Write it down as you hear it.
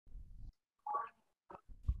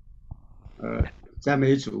赞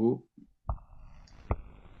美主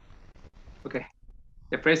，Okay.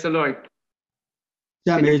 Yeah, praise the Lord.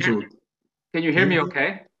 赞 Can you 美 hear 主。can you hear 哎，me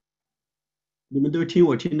okay? 你们都听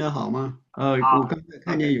我听得好吗？我刚才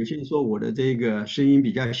看见 Okay. 有些人说我的这个声音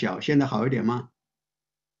比较小，现在好一点吗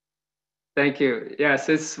？Thank you. Yes,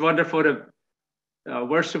 it's wonderful to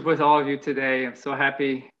worship with all of you today. I'm so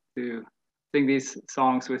happy to sing these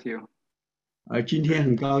songs with you. 今天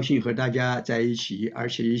很高兴和大家在一起，而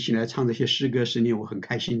且一起来唱这些诗歌是令我很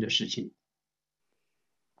开心的事情。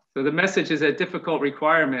So the message is a difficult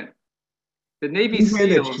requirement. The Navy 今天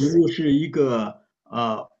的题 SEALs, 目是一个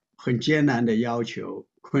很艰难的要求，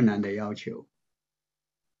困难的要求。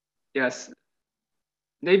yes,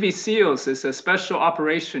 Navy SEALs is a special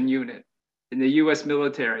operation unit in the U.S.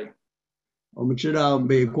 military. 我们知道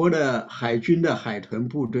美国的海军的海豚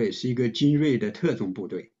部队是一个精锐的特种部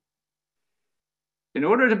队。In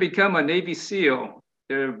order to become a Navy SEAL,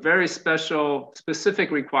 there are very special, specific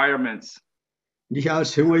requirements. 你想要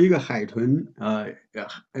成为一个海豚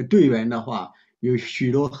队员的话，有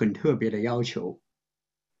许多很特别的要求。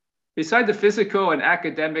Besides the physical and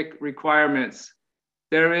academic requirements,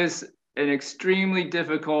 there is an extremely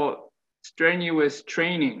difficult, strenuous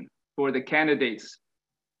training for the candidates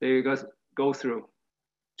they go through.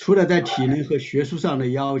 除了在体能和学术上的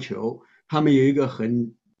要求，他们有一个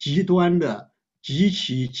很极端的、极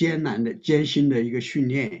其艰难的、艰辛的一个训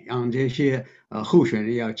练，让这些候选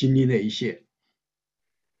人要经历的一些。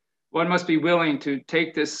One must be willing to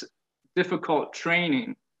take this difficult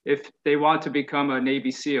training if they want to become a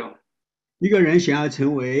Navy SEAL. 一个人想要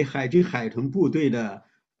成为海军海豚部队的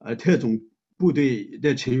特种部队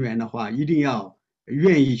的成员的话，一定要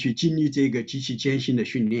愿意去经历这个极其艰辛的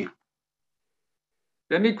训练。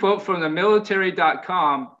Let me quote from the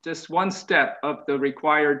military.com just one step of the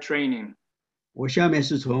required training. 我下面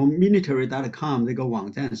是从 military.com 这个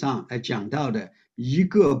网站上来讲到的一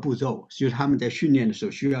个步骤，就是他们在训练的时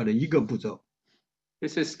候需要的一个步骤。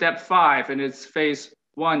This is step 5, and it's phase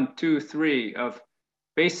 1, 2, 3 of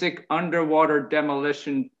basic underwater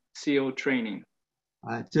demolition SEAL training.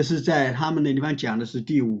 这是在他们那地方讲的是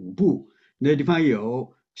第5步，那地方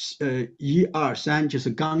有一二三，就是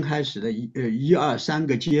刚开始的一二三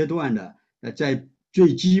个阶段的在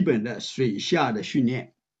最基本的水下的训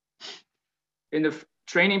练。And the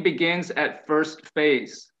training begins at first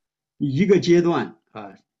phase. 一个阶段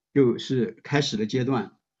就是开始的阶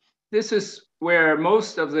段。This is where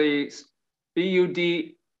most of the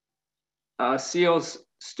BUD SEALs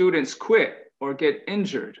students quit or get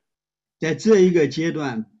injured. 在这一个阶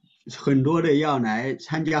段，很多的要来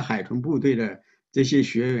参加海豚部队的这些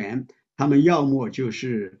学员，他们要么就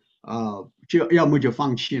是要么就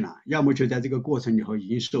放弃了，要么就在这个过程以后已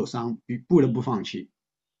经受伤，不得不放弃。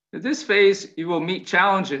In this phase, you will meet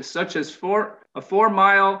challenges such as a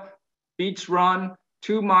 4-mile beach run,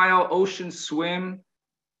 2-mile ocean swim,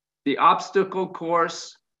 the obstacle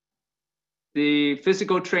course, the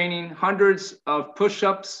physical training, hundreds of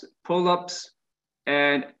push-ups, pull-ups,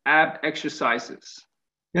 and ab exercises.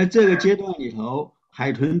 在这个阶段里头，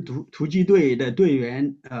海豚突击队的队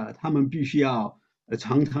员，他们必须要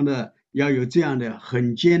常常的要有这样的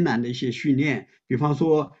很艰难的一些训练，比方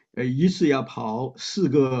说，一次要跑4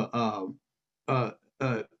个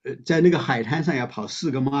在那个海滩上要跑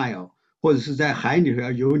4个 mile，或者是在海里头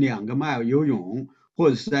要游2个 mile 游泳，或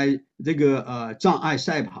者是在这个障碍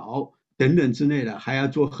赛跑等等之类的，还要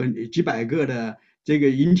做几百个的这个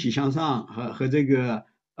引体向上和这个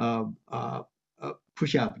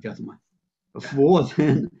push up 叫什么俯卧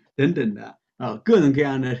撑等等的各种各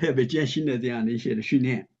样的特别艰辛的这样的一些的训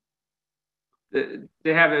练。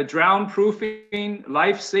They have a drown proofing,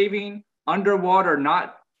 life saving, underwater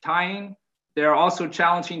not tying. There are also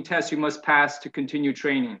challenging tests you must pass to continue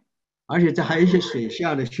training. 而且这还有一些水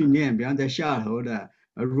下的训练，比方在下头的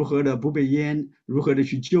如何的不被淹，如何的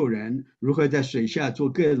去救人，如何在水下做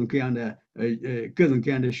各种各样的各种各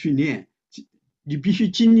样的训练，你必须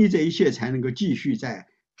经历这一切才能够继续在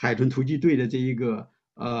海豚突击队的这一个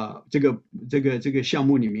这个项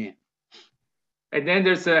目里面。And then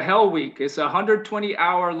there's a Hell Week. It's a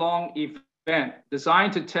 120-hour long event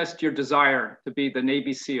designed to test your desire to be the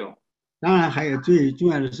Navy SEAL. 当然，还有最重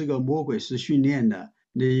要的是个魔鬼式训练的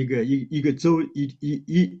那一个周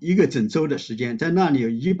一个整周的时间，在那里有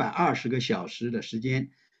120个小时的时间，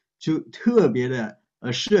就特别的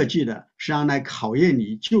设计的是让来考验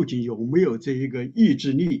你究竟有没有这一个意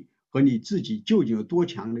志力和你自己究竟有多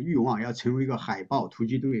强的欲望，要成为一个海豹突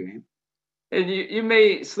击队员。And you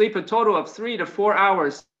may sleep a total of 3 to 4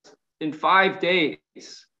 hours in 5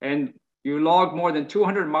 days, and you log more than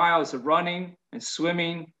 200 miles of running and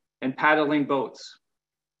swimming and paddling boats.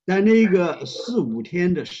 在那个4、5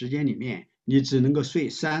天的时间里面，你只能够睡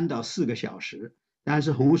3到4个小时，但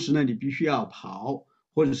是同时呢，你必须要跑，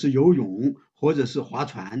或者是游泳，或者是划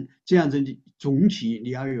船，这样子你总体你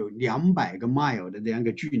要有200个 mile 的这样一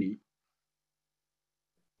个距离。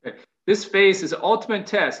This phase is the ultimate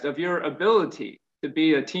test of your ability to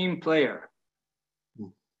be a team player.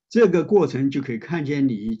 这个过程就可以看见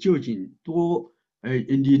你究竟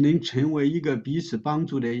你能成为一个彼此帮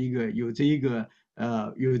助的有这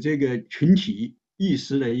个群体意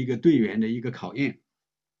识的一个队员的一个考验。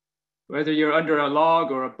Whether you're under a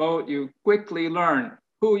log or a boat, you quickly learn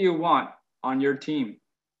who you want on your team.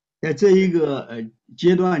 在这一个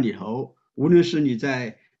阶段里头，无论是你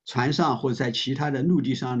在船上或者在其他的陆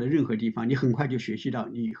地上的任何地方，你很快就学习到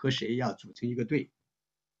你和谁要组成一个队。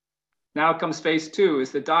Now comes phase 2,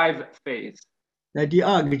 is the dive phase. 在第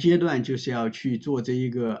2个阶段就是要去做这一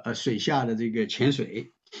个水下的这个潜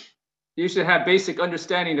水。You should have basic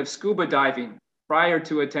understanding of scuba diving prior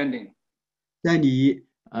to attending. 在你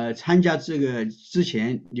参加这个之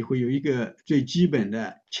前，你会有一个最基本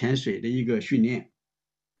的潜水的一个训练。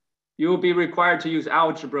You will be required to use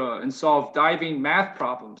algebra and solve diving math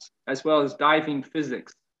problems, as well as diving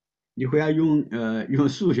physics. 你会要用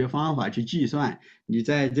数学方法去计算你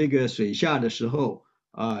在这个水下的时候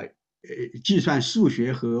计算数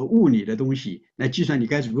学和物理的东西，来计算你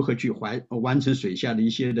该如何去完成水下的一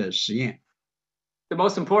些的实验。The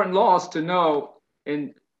most important laws to know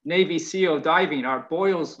in Navy SEAL diving are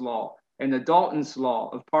Boyle's law and the Dalton's law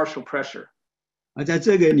of partial pressure. 在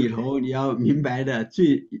这个里头，你要明白的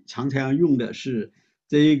最常常用的是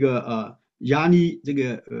这一个压力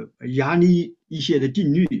一些的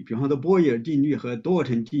定律，比方说波义尔定律和多尔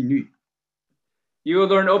顿定律。You will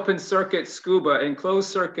learn open circuit scuba and closed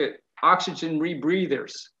circuit oxygen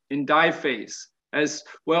rebreathers in dive phase, as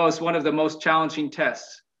well as one of the most challenging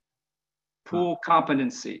tests, pool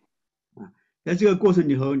competency. 在这个过程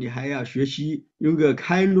里头，你还要学习用个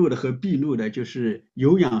开路的和闭路的，就是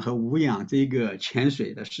有氧和无氧这个潜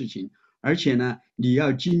水的事情。而且呢，你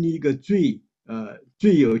要经历一个最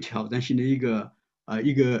有挑战性的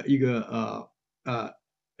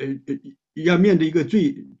要面对一个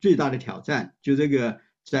最大的挑战，就这个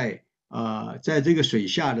在这个水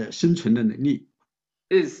下的生存的能力。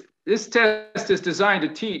This test is designed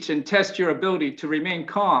to teach and test your ability to remain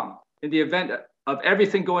calm in the event of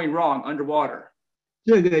everything going wrong underwater.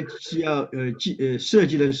 这个是要设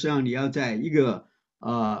计的是让你要在一个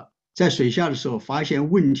在水下的时候发现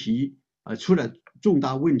问题出了重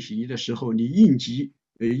大问题的时候，你应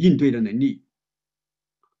对的能力。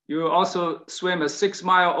You will also swim a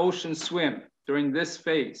 6-mile ocean swim during this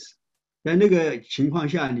phase. 在那个情况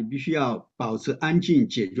下，你必须要保持安静，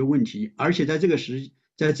解决问题，而且在这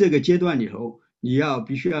个阶段里头，你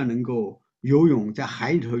必须要能够游泳，在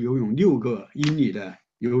海里头游泳6个英里的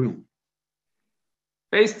游泳。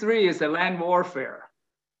Phase 3 is the land warfare.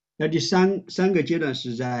 那第三个阶段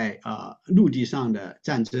是在陆地上的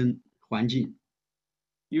战争环境。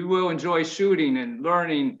You will enjoy shooting and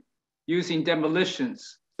learning using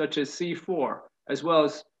demolitions such as C4, as well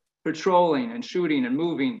as patrolling and shooting and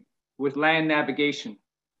moving with land navigation.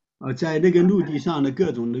 在那个陆地上的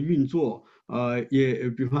各种的运作，也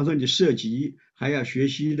比方说你射击，还要学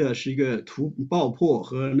习的是一个爆破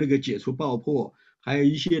和那个解除爆破，还有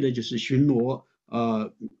一些的就是巡逻，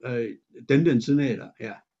等等之类的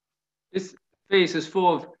呀。This phase is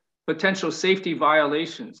full of potential safety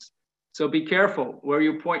violations, so be careful where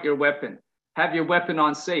you point your weapon. Have your weapon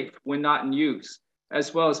on safe when not in use,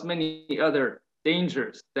 as well as many other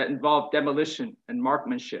dangers that involve demolition and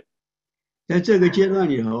marksmanship. 在这个阶段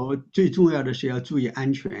里头，最重要的是要注意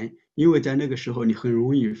安全，因为在那个时候你很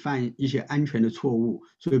容易犯一些安全的错误，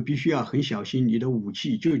所以必须要很小心你的武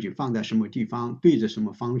器究竟放在什么地方，对着什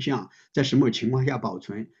么方向，在什么情况下保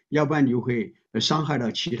存，要不然你就会伤害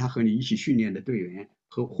到其他和你一起训练的队员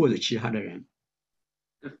或者其他的人。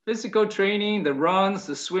The physical training, the runs,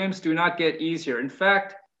 the swims do not get easier. In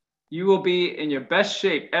fact, you will be in your best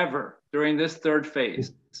shape ever during this third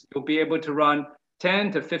phase. You'll be able to run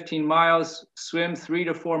 10 to 15 miles, swim 3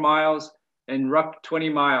 to 4 miles, and ruck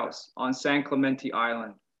 20 miles on San Clemente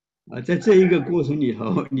Island. 在这一个过程里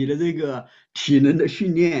头，你的这个体能的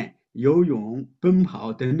训练、游泳、奔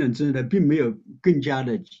跑等等之类的，并没有更加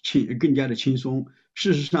的轻松。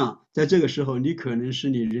事实上，在这个时候，你可能是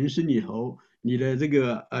你人生里头你的这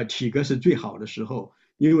个体格是最好的时候，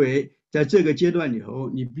因为在这个阶段里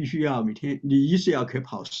头，你必须要每天，你一次要可以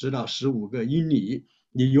跑10到15个英里，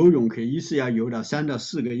你游泳可以一次要游到3到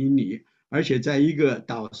4个英里，而且在一个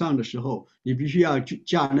岛上的时候，你必须要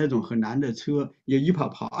驾那种很难的车，也一跑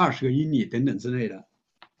20个英里等等之类的。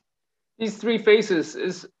These 3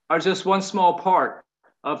 phases are just one small part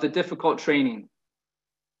of the difficult training.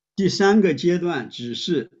 第三个阶段只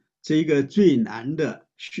是这一个最难的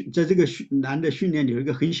在这个难的训练里有一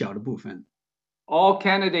个很小的部分。All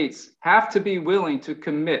candidates have to be willing to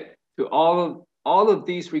commit to all of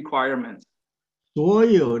these requirements. 所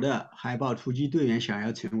有的海豹突击队员想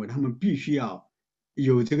要成为，他们必须要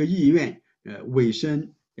有这个意愿，委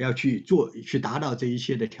身要去达到这一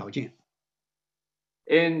切的条件。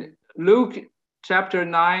In Luke chapter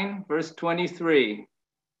 9, verse 23,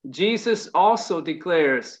 Jesus also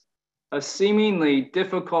declares a seemingly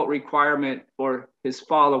difficult requirement for his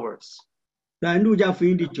followers. 在路加福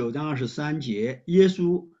音第9章23节，耶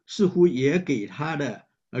稣似乎也给他的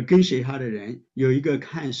跟随他的人有一个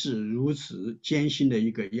看似如此艰辛的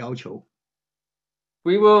一个要求。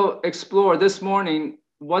We will explore this morning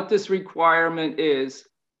what this requirement is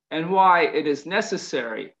and why it is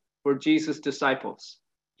necessary for Jesus' disciples.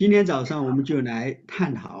 今天早上我们就来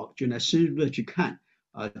探讨，就来深入的去看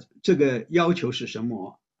这个要求是什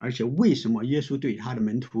么，而且为什么耶稣对他的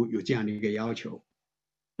门徒有这样的一个要求。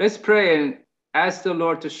Let's pray and ask the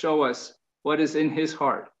Lord to show us what is in his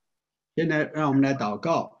heart. 现在让我们来祷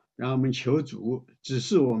告，让我们求主指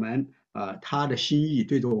示我们他的心意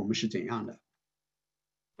对着我们是怎样的。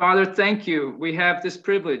Father, thank you. We have this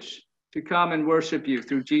privilege to come and worship you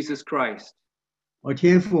through Jesus Christ.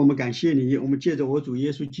 天父，我们感谢你，我们借着我主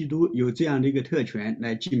耶稣基督有这样的一个特权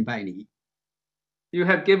来敬拜你。You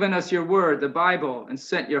have given us your word, the Bible, and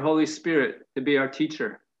sent your Holy Spirit to be our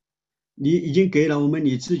teacher. 你已经给了我们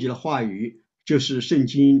你自己的话语，就是圣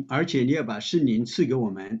经，而且你也把圣灵赐给我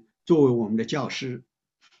们，作为我们的教师。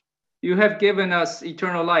You have given us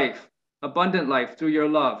eternal life, abundant life through your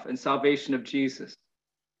love and salvation of Jesus.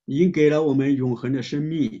 已经给了我们永恒的生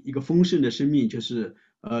命，一个丰盛的生命，就是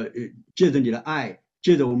借着你的爱，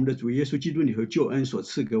借着我们的主耶稣基督里头救恩所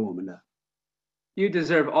赐给我们的。You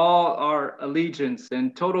deserve all our allegiance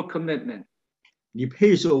and total commitment. 你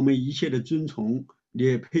配受我们一切的尊崇，你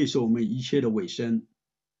也配受我们一切的委身。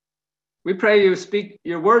We pray you speak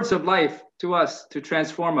your words of life to us to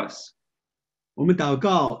transform us. 我们祷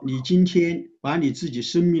告你今天把你自己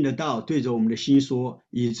生命的道对着我们的心说，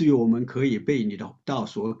以至于我们可以被你的道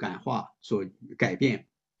所感化、所改变。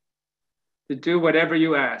To do whatever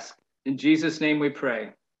you ask. In Jesus' name we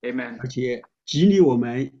pray. Amen. 而且激励我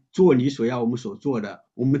们做你所要我们所做的。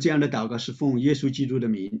我们这样的祷告是奉耶稣基督的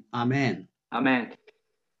名，阿门。Amen.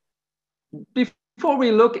 Before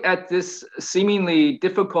we look at this seemingly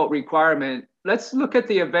difficult requirement, let's look at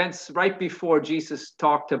the events right before Jesus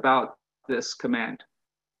talked about this command.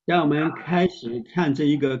 让我们开始看这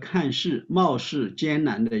一个看似貌似艰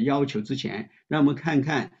难的要求之前，让我们看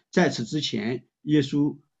看在此之前耶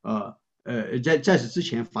稣在此之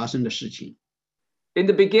前发生的事情。In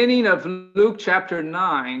the beginning of Luke chapter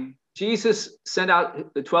 9, Jesus sent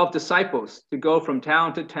out the 12 disciples to go from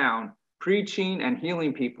town to town, preaching and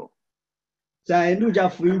healing people. 在路加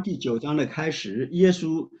福音第9章的开始，耶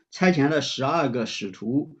稣差遣了12个使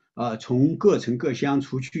徒，从各城各乡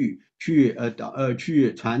出去，去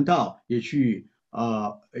传道，也去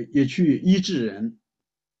医治人。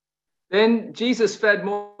Then Jesus fed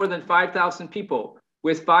more than 5,000 people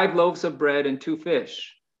with 5 loaves of bread and 2 fish.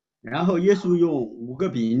 然后耶稣用5个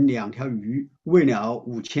饼2条鱼喂了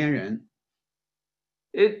5000人。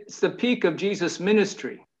It's the peak of Jesus'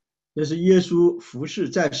 ministry. 这是耶稣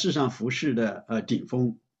在世上服侍的顶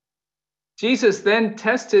峰。Jesus then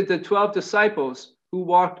tested the 12 disciples who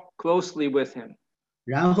walked closely with him.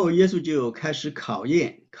 然后耶稣就开始考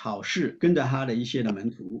试跟着他的一些的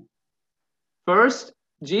门徒。First,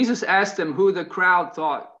 Jesus asked them who the crowd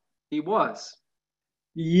thought he was.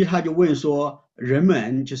 第一，他就问说，人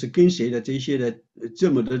们就是跟随的这些的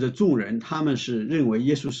这么多的众人，他们是认为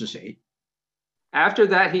耶稣是谁？ After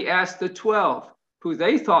that, he asked the 12 who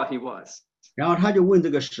they thought he was. 然后他就问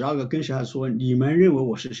这个12个跟随他说，你们认为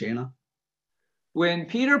我是谁呢？ When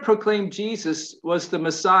Peter proclaimed Jesus was the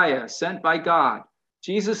Messiah sent by God,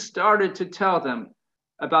 Jesus started to tell them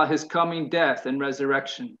about his coming death and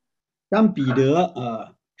resurrection. 当彼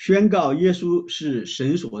得宣告耶稣是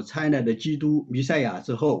神所差来的基督弥赛亚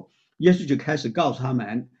之后，耶稣就开始告诉他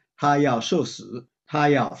们，他要受死，他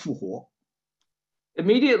要复活。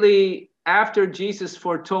 Immediately after Jesus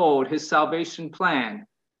foretold his salvation plan,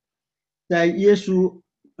 在耶稣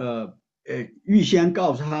预先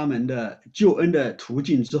告诉他们的救恩的途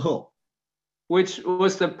径之后， which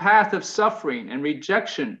was the path of suffering and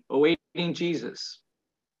rejection awaiting Jesus.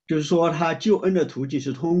 就是说他救恩的途径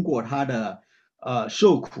是通过他的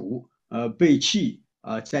受苦被弃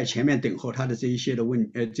在前面等候他的这一些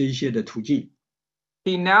的途径。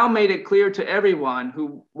 He now made it clear to everyone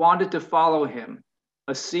who wanted to follow him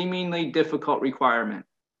a seemingly difficult requirement.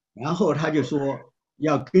 然后他就说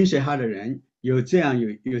要跟随他的人有这样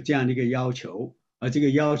的一个要求，这个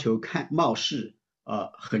要求貌似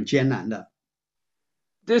很艰难的。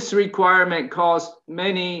This requirement caused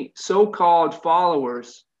many so-called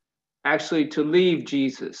followers actually to leave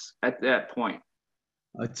Jesus at that point.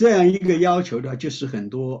 这样一个要求呢，就是很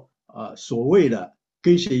多所谓的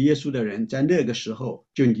跟随耶稣的人，在那个时候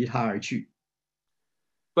就离他而去。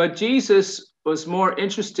But Jesus was more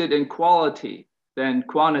interested in quality than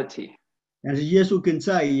quantity. 但是耶稣更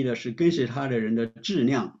在意的是跟随他的人的质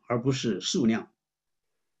量，而不是数量。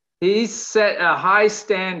He set a high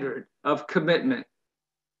standard of commitment.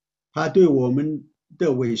 他对我们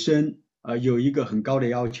的委身有一个很高的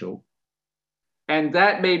要求。And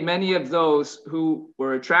that made many of those who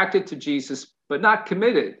were attracted to Jesus but not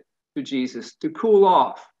committed to Jesus to cool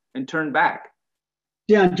off and turn back.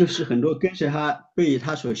 这样就是很多跟随他、被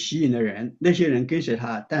他所吸引的人，那些人跟随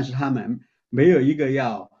他，但是他们没有一个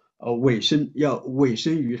要委身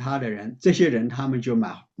于他的人，这些人他们就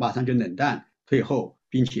马上就冷淡退后，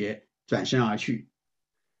并且转身而去。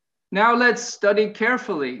Now let's study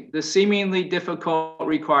carefully the seemingly difficult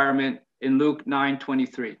requirement in Luke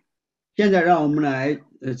 9:23. 现在让我们来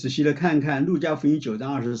仔细的看看路加福音9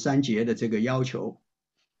章23节的这个要求。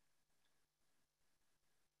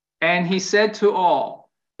And he said to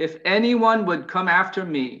all, if anyone would come after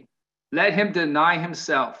me, let him deny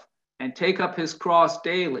himself and take up his cross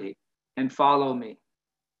daily and follow me.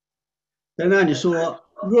 在那里说，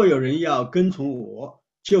若有人要跟从我，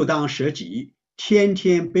就当舍己，天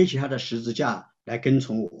天背起他的十字架来跟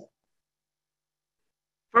从我。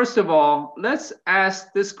First of all, let's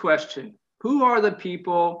ask this question. Who are the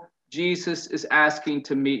people Jesus is asking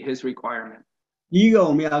to meet his requirement? 第一个，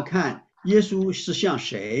我们要看耶稣是向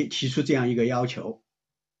谁提出这样一个要求。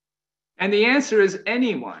And the answer is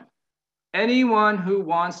anyone. Anyone who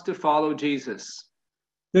wants to follow Jesus.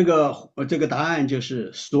 这个答案就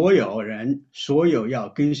是所有人，所有要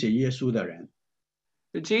跟随耶稣的人。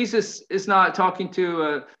Jesus is not talking to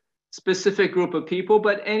a specific group of people,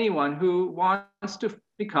 but anyone who wants to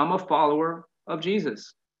become a follower of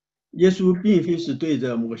Jesus. 耶稣并非是对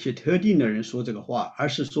着某些特定的人说这个话，而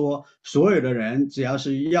是说所有的人，只要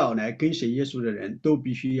是要来跟随耶稣的人，都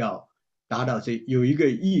必须要达到有一个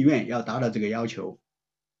意愿要达到这个要求。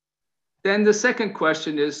Then the second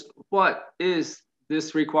question is, what is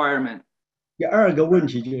this requirement? 第二个问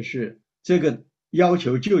题就是这个要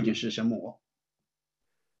求究竟是什么？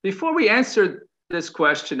 Before we answer this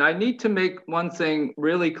question, I need to make one thing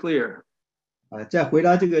really clear. 在回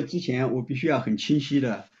答这个之前，我必须要很清晰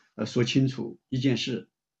的说清楚一件事。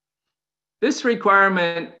This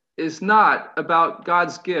requirement is not about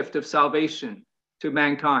God's gift of salvation to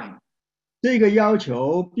mankind. 这个要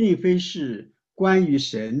求并非是关于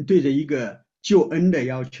神对着一个救恩的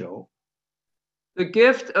要求。The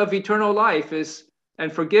gift of eternal life is and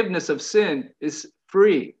forgiveness of sin is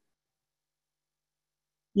free.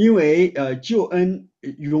 因为救恩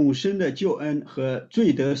永生的救恩和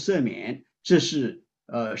罪得赦免，这是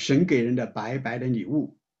神给人的白白的礼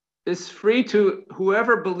物。It's free to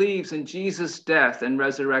whoever believes in Jesus' death and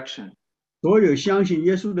resurrection. 所有相信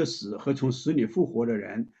耶稣的死和从死里复活的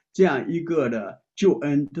人，这样一个的救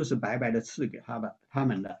恩都是白白的赐给他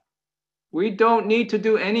们的。We don't need to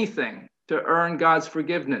do anything to earn God's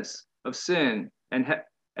forgiveness of sin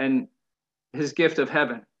and his gift of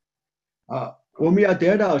heaven. 我们要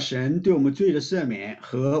得到神对我们罪的赦免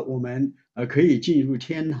和我们可以进入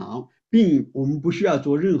天堂，并我们不需要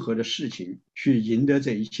做任何的事情去赢得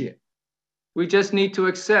这一切。We just need to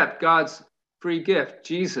accept God's free gift,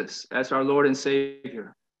 Jesus, as our Lord and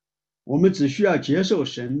Savior. 我们只需要接受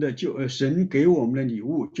神给我们的礼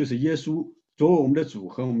物，就是耶稣作为我们的主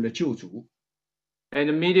和我们的救主。And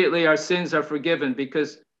immediately our sins are forgiven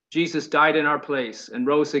because Jesus died in our place and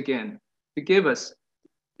rose again to give us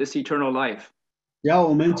this eternal life. 只要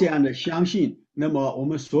我们这样的相信，那么我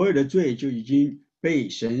们所有的罪就已经被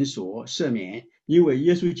神所赦免，因为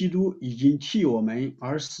耶稣基督已经替我们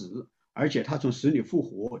而死，而且他从死里复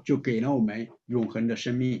活，就给了我们永恒的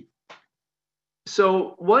生命。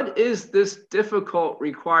So, what is this difficult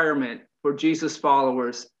requirement for Jesus'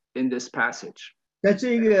 followers in this passage? 在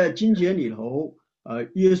这个经节里头，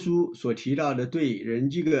耶稣所提到的对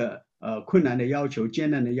人这个困难的要求、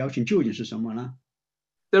艰难的要求究竟是什么呢？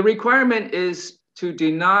 The requirement is to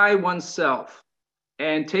deny oneself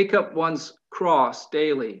and take up one's cross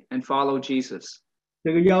daily and follow Jesus.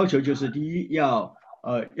 这个要求就是第一要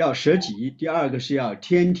舍己，第二个是要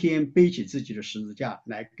天天背起自己的十字架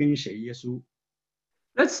来跟随耶稣。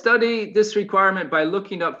Let's study this requirement by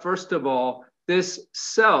looking up, first of all, this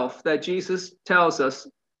self that Jesus tells us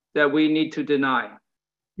that we need to deny.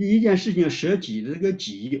 第一件事情舍己的这个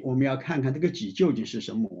己，我们要看看这个己究竟是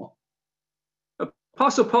什么。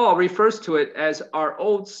Apostle Paul refers to it as our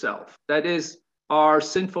old self, that is our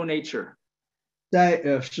sinful nature.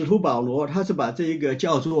 在使徒保罗他是把这一个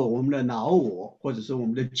叫做我们的老我或者是我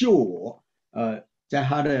们的旧我，在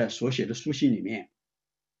他的所写的书信里面，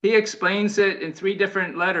 He explains it in 3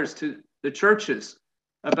 different letters to the churches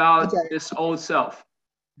about this old self.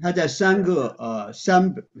 他在三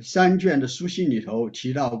卷的书信里头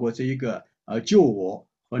提到过这一个旧我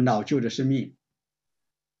和老旧的生命。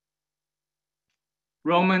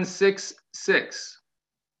 Romans 6:6.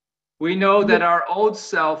 We know that our old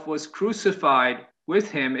self was crucified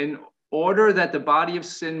with him in order that the body of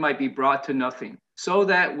sin might be brought to nothing, so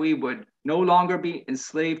that we would no longer be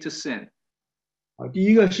enslaved to sin. 第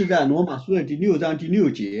一个是在罗马书的第6章第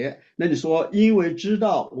6节，那里说，因为知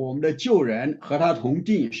道我们的旧人和他同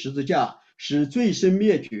定十字架，使罪身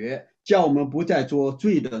灭绝，叫我们不再做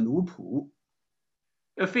罪的奴仆。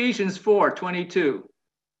 Ephesians 4:22.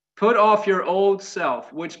 Put off your old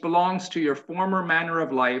self, which belongs to your former manner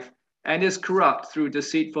of life and is corrupt through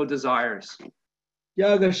deceitful desires. 第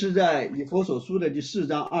二个是在以弗所书的第4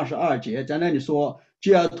章22节，在那里说，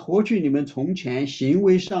就要脱去你们从前行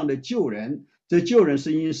为上的旧人，这旧人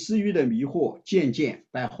是因私欲的迷惑渐渐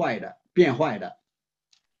变坏的。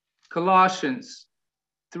 Colossians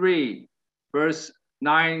 3, verse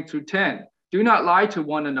 9 through 10. Do not lie to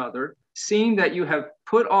one another, seeing that you have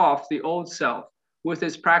put off the old self with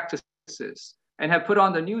its practices, and have put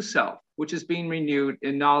on the new self, which is being renewed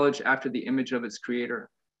in knowledge after the image of its creator.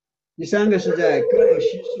 第三个是在哥罗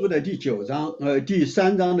西书的第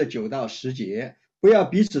3章的9到10节，不要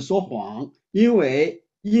彼此说谎，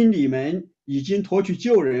因你们已经脱去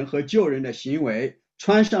旧人和旧人的行为，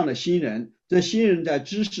穿上了新人。这新人在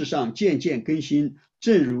知识上渐渐更新，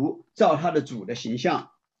正如照他的主的形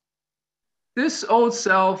象。 This old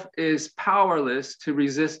self is powerless to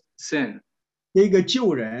resist sin. 这个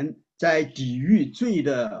旧人在抵御罪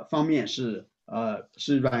的方面是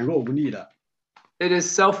软弱无力的。 It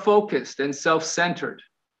is self-focused and self-centered.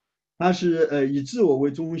 他是以自我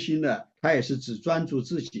为中心的，他也是只专注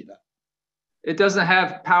自己的。 It doesn't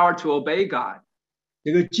have power to obey God.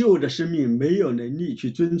 这个旧的生命没有能力去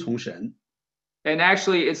遵从神。 And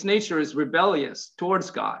actually, its nature is rebellious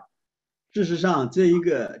towards God. 事实上，这一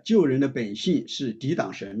个旧人的本性是抵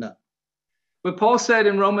挡神的。 But Paul said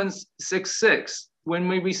in Romans 6:6, when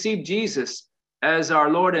we receive Jesus as our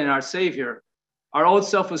Lord and our Savior, our old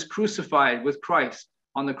self was crucified with Christ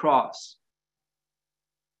on the cross.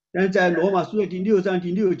 但是在罗马书的第6章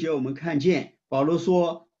第6节，我们看见保罗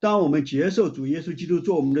说，当我们接受主耶稣基督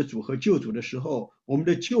做我们的主和救主的时候，我们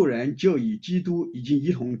的旧人就与基督已经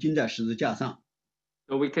一同钉在十字架上。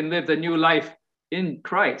 So we can live the new life in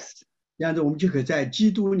Christ. 这样子，我们就可以在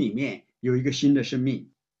基督里面有一个新的生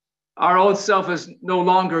命。 Our old self is no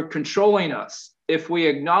longer controlling us if we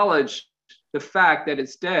acknowledge the fact that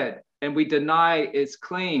it's dead and we deny its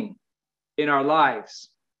claim in our lives.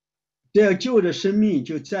 这样旧的生命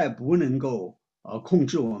就再不能够控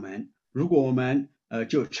制我们。如果我们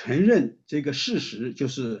就承认这个事实，就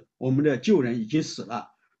是我们的旧人已经死了，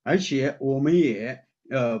而且我们也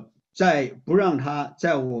再不让他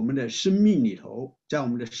在我们的生命里头，在我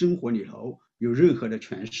们的生活里头有任何的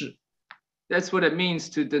权势。 That's what it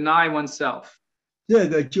means to deny oneself. 这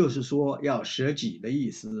个就是说要舍己的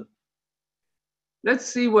意思。 Let's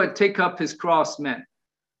see what take up his cross meant.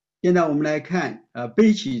 现在我们来看，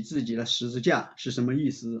背起自己的十字架是什么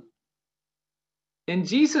意思？ In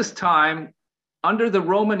Jesus' time, under the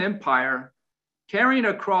Roman Empire, carrying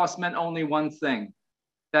a cross meant only one thing,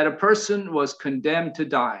 that a person was condemned to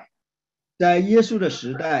die. 在耶稣的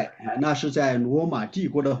时代，那是在罗马帝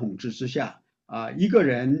国的统治之下，一个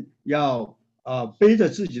人要背着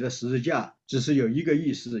自己的十字架，只是有一个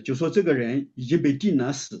意思，就说这个人已经被定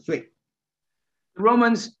了死罪。 The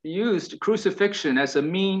Romans used crucifixion as a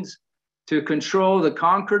means to control the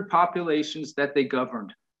conquered populations that they governed.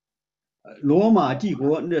 罗马帝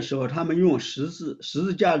国那时候，他们用十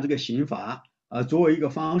字架这个刑罚，作为一个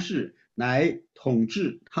方式来统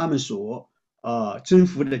治他们所征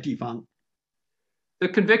服的地方。 The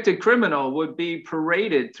convicted criminal would be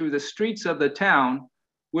paraded through the streets of the town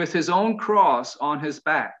with his own cross on his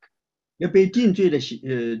back. 要被定罪的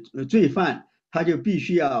罪犯，他就必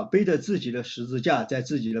须要背着自己的十字架在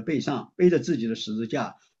自己的背上，背着自己的十字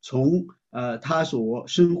架，从他所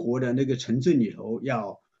生活的那个城镇里头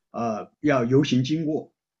要游行经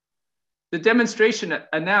过。 The demonstration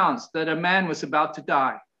announced that a man was about to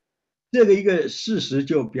die. 这个一个事实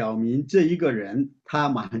就表明，这一个人他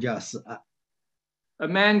马上就要死了。 A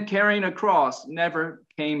man carrying a cross never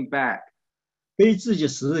came back. 背自己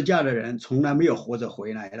十字架的人从来没有活着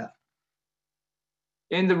回来的。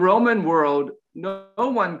In the Roman world, no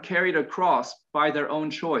one carried a cross by their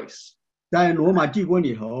own choice. 在罗马帝国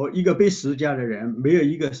里头，一个背十字架的人，没有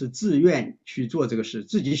一个是自愿去做这个事，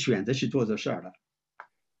自己选择去做这事儿的。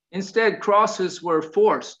Instead, crosses were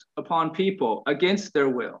forced upon people against their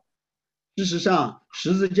will. 事实上，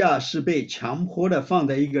十字架是被强迫的放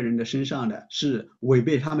在一个人的身上的，是违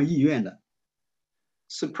背他们意愿的。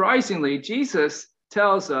Surprisingly, Jesus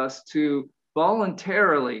tells us to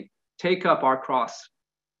voluntarily take up our cross.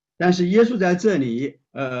 但是耶稣在这里，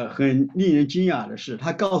很令人惊讶的是，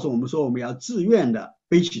他告诉我们说，我们要自愿的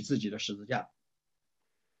背起自己的十字架。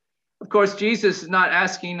Of course, Jesus is not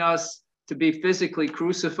asking us to be physically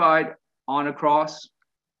crucified on a cross.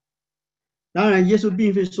 当然，耶稣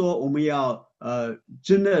并非说我们要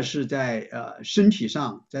真的是在身体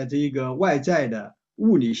上，在这一个外在的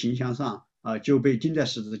物理形象上就被钉在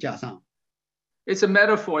十字架上。It's a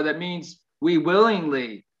metaphor that means we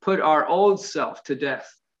willingly put our old self to death.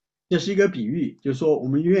 这是一个比喻，就是说我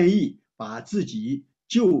们愿意把自己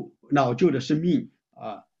老旧的生命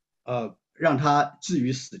让它置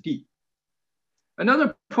于死地。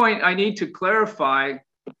Another point I need to clarify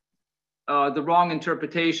the wrong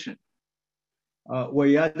interpretation. 我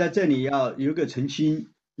也要在这里要有一个澄清，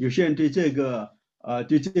有些人对这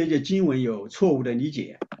些经文有错误的理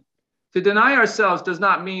解。To deny ourselves does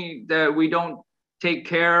not mean that we don't take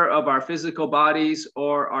care of our physical bodies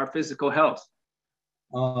or our physical health.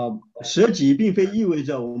 舍己并非意味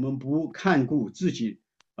着我们不看顾自己，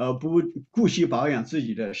不顾惜保养自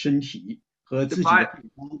己的身体和自己的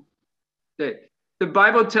健康。The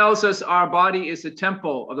Bible tells us our body is the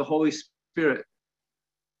temple of the Holy Spirit.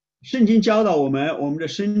 圣经教导我们的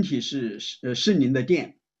身体是圣灵的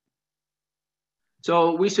殿。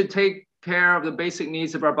So we should take care of the basic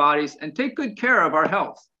needs of our bodies and take good care of our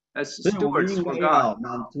health as 所以我们 stewards 应 for 该要 God.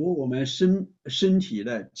 满足我们身体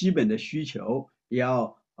的基本的需求，也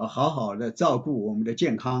要好好的照顾我们的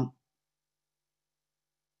健康。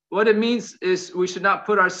What it means is we should not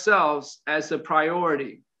put ourselves as a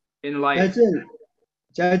priority in life.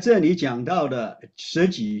 在这里讲到的舍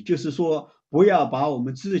己，就是说不要把我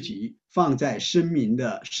们自己放在生命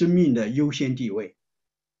的优先地位。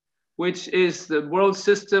Which is the world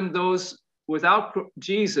system, those without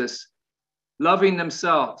Jesus loving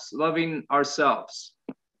themselves, loving ourselves.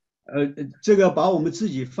 这个把我们自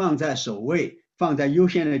己放在首位，放在优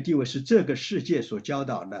先的地位，是这个世界所教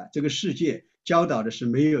导的。这个世界教导的是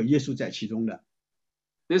没有耶稣在其中的。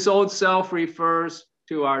This old self refers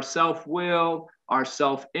to our self-will, our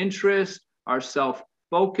self-interest, our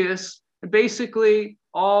self-focus, and basically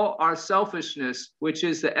all our selfishness, which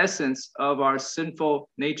is the essence of our sinful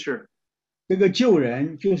nature. 这个旧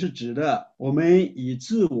人就是指的我们以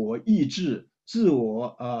自我意志、自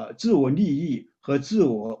我利益和自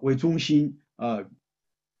我为中心。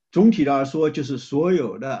总体的来说，就是所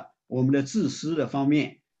有的我们的自私的方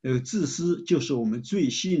面。自私就是我们罪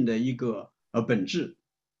性的一个本质。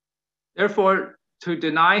Therefore, to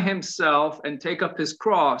deny himself and take up his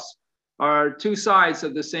cross are two sides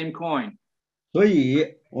of the same coin. 所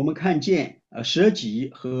以我们看见舍己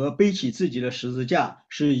和背起自己的十字架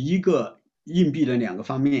是一个硬币的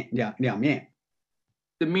两面。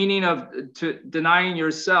The meaning of to denying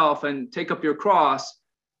yourself and take up your cross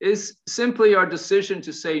is simply our decision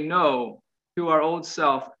to say no to our old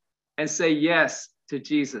self and say yes to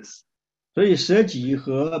Jesus. 所以舍己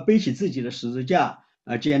和背起自己的十字架，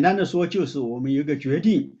简单的说就是我们有一个决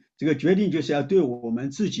定，这个决定就是要对我们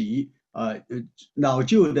自己老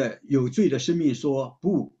旧的有罪的生命说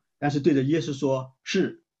不，但是对着耶稣说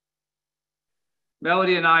是。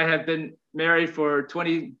Melody and I have been married for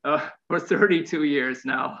 32 years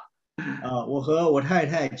now. 我和我太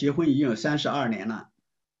太结婚已经有32年了。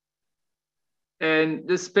And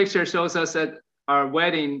this picture shows us at our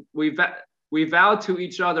wedding, we vowed to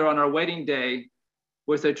each other on our wedding day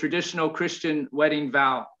with a traditional Christian wedding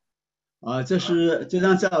vow. 这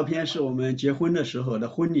张照片是我们结婚的时候的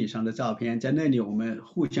婚礼上的照片，在那里我们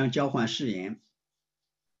互相交换誓言。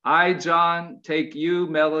I, John, take you,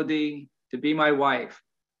 Melody, to be my wife,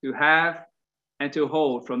 to have and to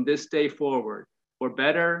hold from this day forward, for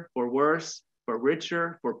better, for worse, for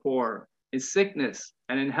richer, for poorer, in sickness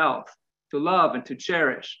and in health, to love and to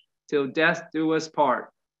cherish, till death do us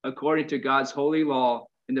part, according to God's holy law,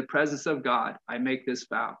 in the presence of God, I make this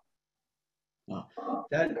vow.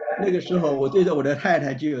 在那个时候，我对着我的太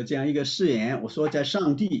太就有这样一个誓言，我说在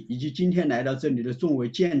上帝以及今天来到这里的众位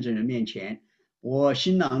见证人面前，我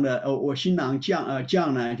新郎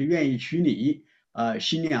将呢就愿意娶你，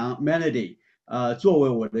新娘 Melody，作为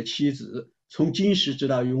我的妻子，从今时直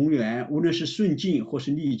到永远，无论是顺境或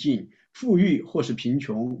是逆境，富裕或是贫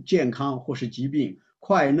穷，健康或是疾病，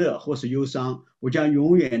快乐或是忧伤，我将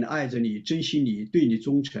永远的爱着你，珍惜你，对你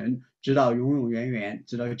忠诚，直到永永远远，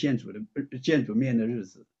直到见主面的日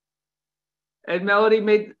子。 And Melody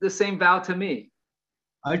made the same vow to me.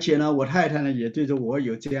 而且呢，我太太呢也对着我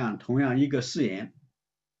有这样同样一个誓言。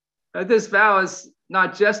This vow is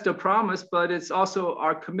not just a promise, but it's also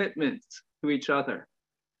our commitment to each other.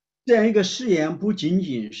 这样一个誓言不仅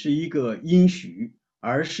仅是一个应许，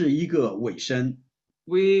而是一个委身。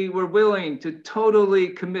We were willing to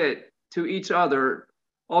totally commit to each other,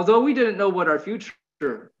 although we didn't know what our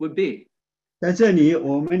future would be. 在这里，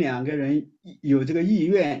我们两个人有这个意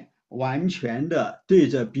愿，完全的对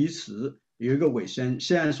着彼此有一个委身。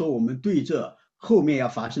虽然说我们对这后面要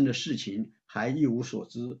发生的事情还一无所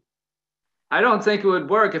知。I don't think it would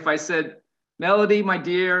work if I said, Melody, my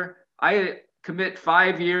dear, I commit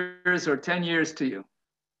 5 years or 10 years to you.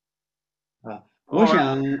 我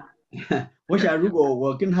想，我想，如果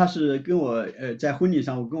我跟他是跟我在婚礼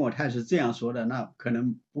上，我跟我太太是这样说的，那可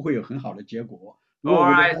能不会有很好的结果。如果我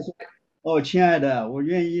跟他说，哦，亲爱的，我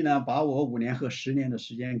愿意呢，把我5年和10年的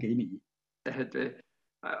时间给你。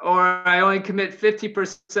Or I only commit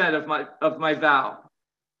 50% of my vow.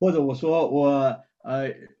 或者我说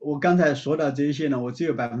我刚才说的这些呢，我只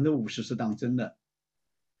有50%是当真的。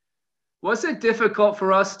Was it difficult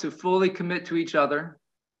for us to fully commit to each other?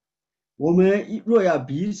 我们若要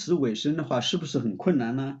彼此委身的话，是不是很困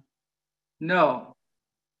难呢？ No,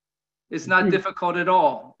 it's not difficult at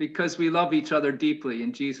all because we love each other deeply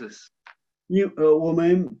in Jesus. 我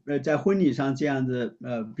们在婚礼上这样子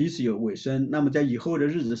彼此有委身，那么在以后的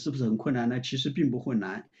日子是不是很困难呢？其实并不困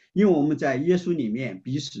难，因为我们在耶稣里面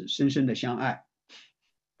彼此深深的相爱。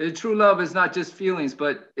The true love is not just feelings,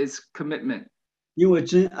 but it's commitment. 因为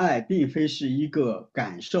真爱并非是一个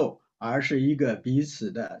感受，而是一个彼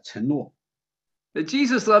此的承诺。That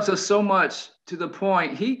Jesus loves us so much to the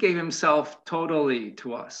point he gave himself totally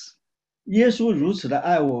to us. 耶稣如此的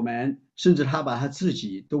爱我们，甚至他把他自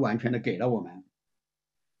己都完全的给了我们。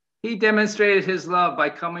He demonstrated his love by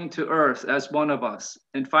coming to earth as one of us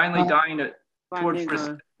and finally dying toward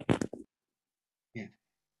us.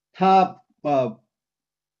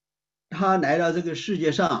 他来到这个世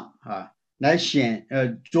界上来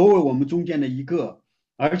作为我们中间的一个，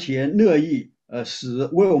而且乐意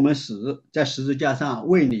为我们死，在十字架上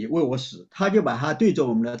为你为我死，他就把他对着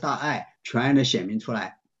我们的大爱全然的显明出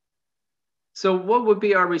来。So what would be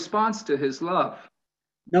our response to his love?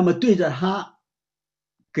 那么对着他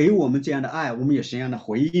给我们这样的爱，我们有什么样的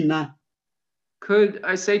回应呢？ Could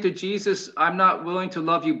I say to Jesus, I'm not willing to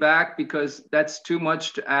love you back because that's too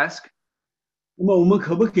much to ask? 那么我们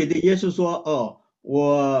可不可以对耶稣说，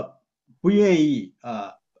我不愿意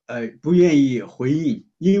不愿意回应，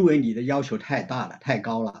因为你的要求太大了，太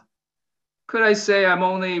高了。 Could I say I'm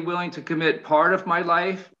only willing to commit part of my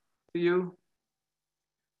life to you?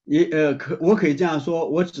 我可以这样说，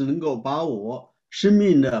我只能够把我生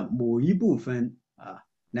命的某一部分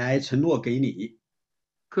来承诺给你。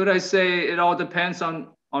 Could I say it all depends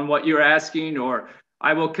on what you're asking, or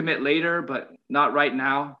I will commit later, but not right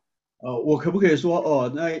now? 我可不可以说，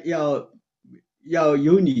那要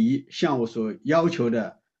由你向我所要求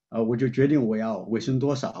的，我就决定我要委身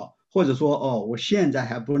多少，或者说，我现在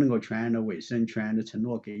还不能够全然的委身，全然的承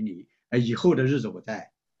诺给你，以后的日子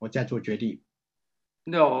我再做决定。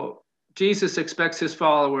 No, Jesus expects his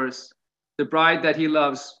followers, the bride that he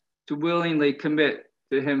loves, to willingly commit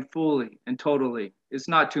to him fully and totally. It's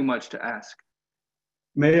not too much to ask.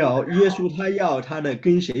 没有，耶稣他要他的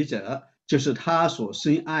跟随者，就是他所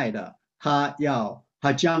深爱的，他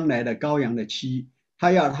将来的羔羊的妻，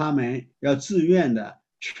他要他们要自愿的、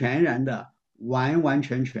全然的、完完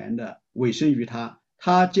全全的委身于他。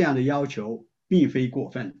他这样的要求并非过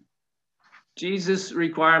分。 Jesus'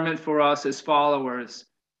 requirement for us as followers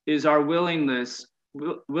is our willingness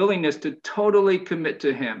to totally commit to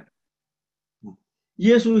him.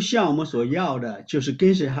 耶稣向我们所要的，就是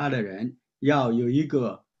跟随他的人要有一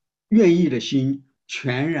个愿意的心，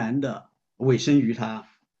全然的委身于他。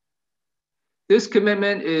 This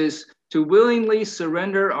commitment is to willingly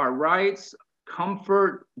surrender our rights,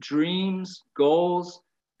 comfort, dreams, goals,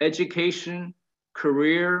 education,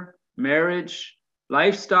 career, marriage,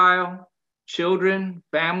 lifestyle, children,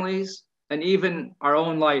 families, and even our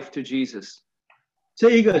own life to Jesus.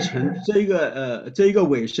 这一个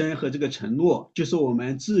委身和这个承诺，就是我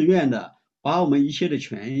们自愿的把我们一切的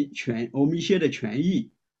我们一切的权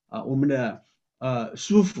益我们的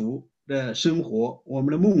舒服的生活，我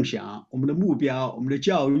们的梦想，我们的目标，我们的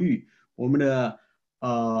教育，我们的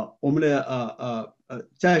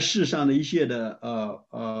在世上的一些的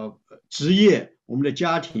职业，我们的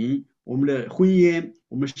家庭，我们的婚姻，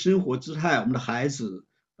我们生活姿态，我们的孩子，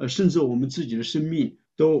甚至我们自己的生命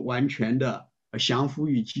都完全的降服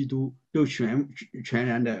于基督，都全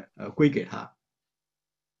然的归给他。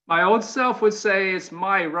My old self would say it's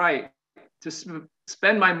my right to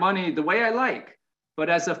spend my money the way I like. But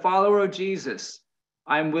as a follower of Jesus,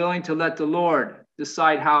 I'm willing to let the Lord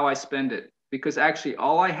decide how I spend it because actually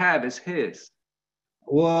all I have is His.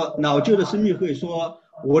 我老旧的生命会说，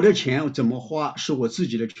我的钱怎么花是我自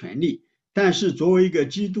己的权利，但是作为一个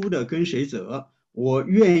基督的跟随者，我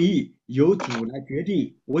愿意由主来决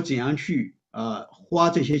定我怎样去花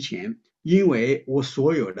这些钱，因为我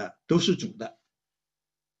所有的都是主的。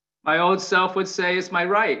My old self would say it's my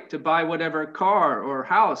right to buy whatever car or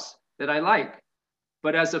house that I like.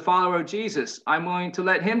 But as a follower of Jesus, I'm willing to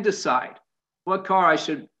let Him decide what car I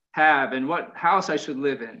should have and what house I should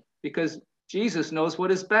live in because Jesus knows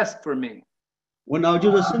what is best for me. 我老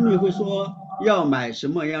旧的生命会说，要买什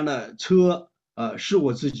么样的车，是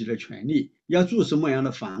我自己的权利；要住什么样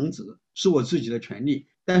的房子，是我自己的权利。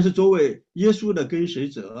但是作为耶稣的跟随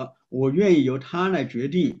者，我愿意由他来决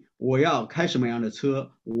定我要开什么样的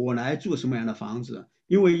车，我来住什么样的房子，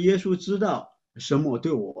因为耶稣知道什么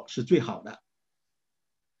对我是最好的。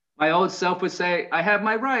My old self would say, I have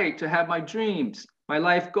my right to have my dreams, my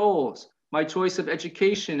life goals, my choice of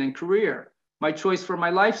education and career, my choice for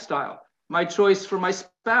my lifestyle, my choice for my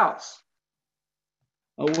spouse.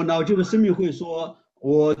 我老旧的生命会说，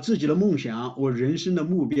我自己的梦想，我人生的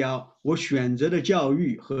目标，我选择的教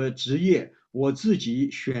育和职业，我自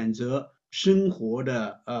己选择生活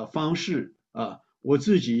的方式我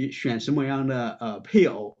自己选什么样的配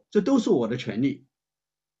偶，这都是我的权利。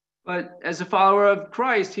But as a follower of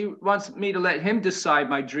Christ, He wants me to let Him decide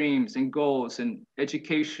my dreams and goals and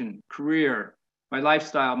education, career, my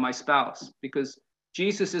lifestyle, my spouse, because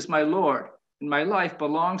Jesus is my Lord and my life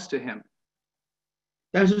belongs to Him.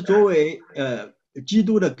 但是作为基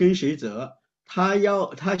督的跟随者，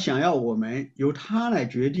他想要我们由他来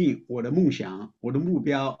决定我的梦想、我的目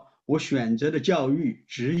标、我选择的教育、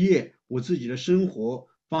职业、我自己的生活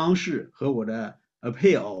方式和我的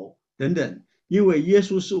配偶等等。因为耶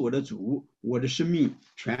稣是我的主，我的生命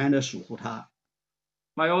全然的属乎他。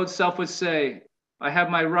My old self would say, I have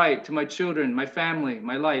my right to my children, my family,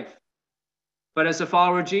 my life. But as a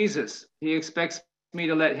follower of Jesus, He expects me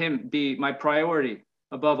to let Him be my priority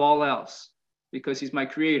above all else because He's my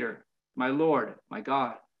creator, my Lord, my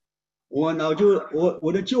God. 我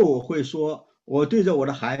的旧我会说，我对着我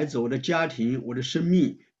的孩子、我的家庭、我的生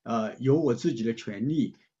命，有我自己的权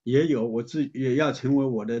利，也要成为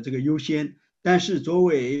我的这个优先。但是作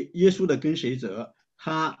为耶稣的跟随者，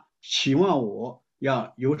他期望我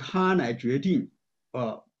要由他来决定，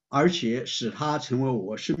而且使他成为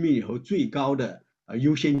我生命里头最高的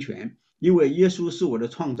优先权，因为耶稣是我的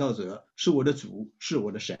创造者，是我的主，是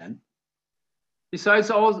我的神。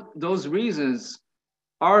Besides all those reasons,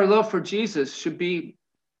 our love for Jesus should be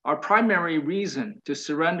our primary reason to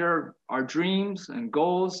surrender our dreams and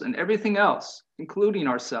goals and everything else, including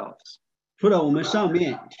ourselves. 除了我们上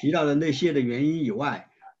面提到的那些的原因以外，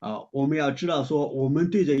我们要知道说，我们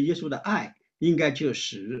对着耶稣的爱，应该就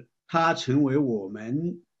使他成为我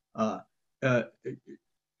们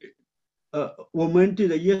对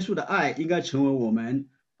着耶稣的爱，应该成为我们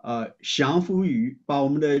降服于把我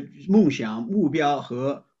们的梦想、目标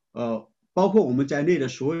和包括我们在内的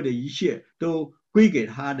所有的一切，都归给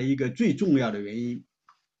他的一个最重要的原因。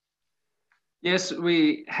Yes,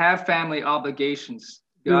 we have family obligations.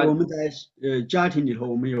 因为我们在家庭里头，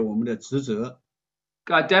我们有我们的职责。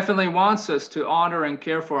God definitely wants us to honor and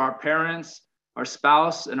care for our parents, our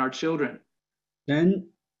spouse, and our children.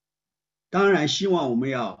 人当然希望我们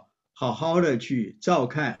要好好的去照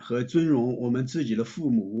看和尊荣我们自己的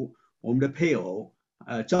父母、我们的配偶，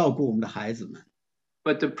照顾我们的孩子们。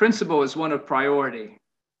But the principle is one of priority.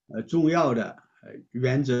 重要的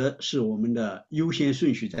原则是我们的优先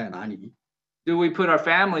顺序在哪里？ Do we put our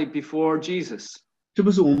family before Jesus? 是不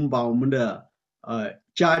是我们把我们的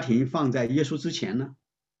家庭放在耶稣之前呢？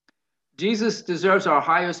 Jesus deserves our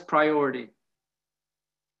highest priority.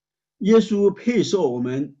 耶稣配受我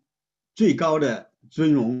们最高的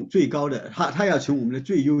尊荣，最高的他要成我们的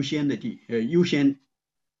最优先的优先。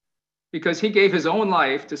Because He gave His own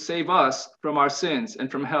life to save us from our sins and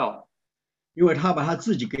from hell. 因为他把他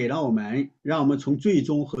自己给了我们，让我们从最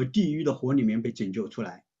终和地狱的火里面被拯救出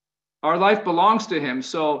来。Our life belongs to Him,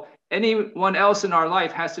 so anyone else in our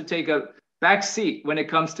life has to take a back seat when it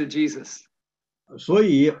comes to Jesus. 所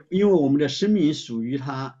以，因为我们的生命属于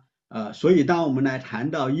他，所以当我们来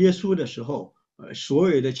谈到耶稣的时候，所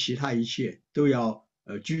有的其他一切都要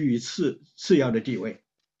居于次要的地位。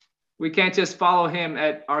We can't just follow Him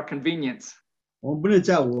at our convenience. 我们不能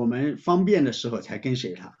在我们方便的时候才跟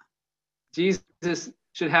随他。Jesus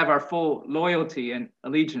should have our full loyalty and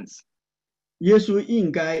allegiance. 耶稣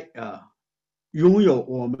应该拥有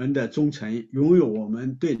我们的忠诚，拥有我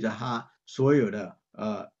们对着他所有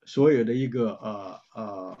的一个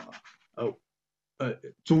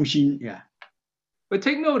忠心呀。But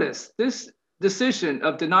take notice, this decision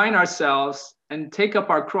of denying ourselves and take up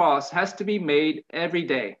our cross has to be made every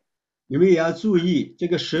day. 你们也要注意，这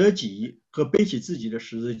个舍己和背起自己的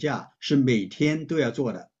十字架是每天都要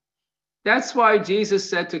做的。That's why Jesus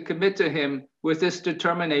said to commit to him with this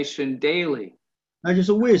determination daily. 那就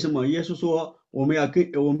是为什么耶稣说我们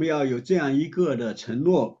要有这样一个的承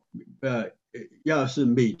诺，要是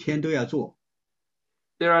每天都要做。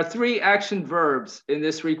There are 3 action verbs in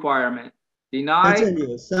this requirement. 在这 Deny, 里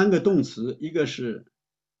有3个动词，一个是，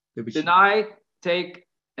对不起， deny, take,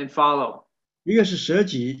 and follow. 一个是舍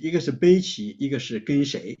己，一个是背起，一个是跟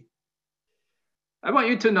随。I want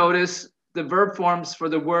you to notice the verb forms for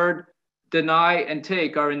the word deny and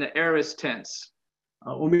take are in the aorist tense.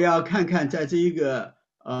 我们要看看在这一个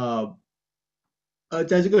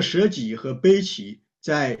在这个舍己和背起，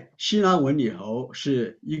在希腊文里头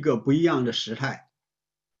是一个不一样的时态。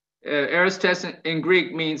Aorist tense in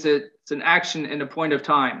Greek means it's an action in a point of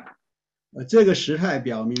time. 这个时态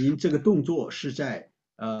表明这个动作是在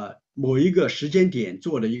某一个时间点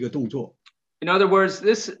做的一个动作。In other words,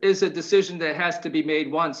 this is a decision that has to be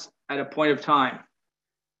made once at a point of time.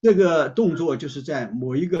 这个动作就是在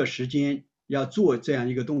某一个时间要做这样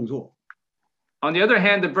一个动作。On the other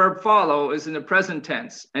hand, the verb follow is in the present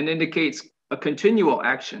tense and indicates a continual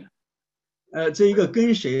action. 这一个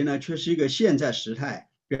跟随呢，却是一个现在时态，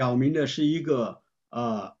表明的是一个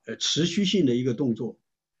持续性的一个动作。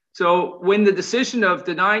So when the decision of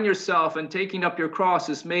denying yourself and taking up your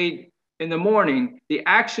cross is made in the morning, the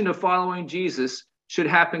action of following Jesus should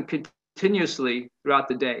happen continuously throughout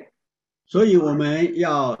the day. 所以我们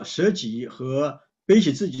要舍己和背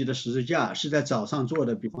起自己的十字架是在早上做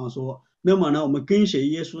的，比方说，那么呢，我们跟随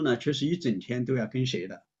耶稣呢，却是一整天都要跟随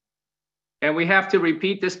的。And we have to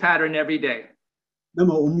repeat this pattern every day. 那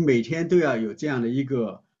么我们每天都要有这样的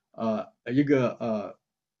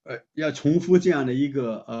要重复这样的一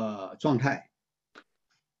个状态。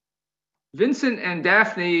Vincent and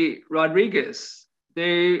Daphne Rodriguez,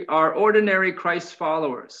 they are ordinary Christ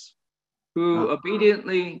followers who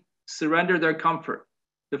obediently surrender their comfort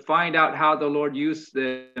to find out how the Lord used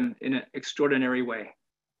them in an extraordinary way.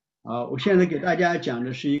 我现在给大家讲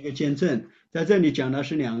的是一个见证，在这里讲的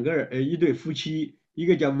是一对夫妻，一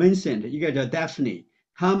个叫 Vincent， 一个叫 Daphne，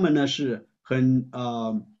 他们呢是很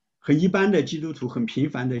一般的基督徒，很平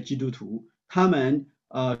凡的基督徒，他们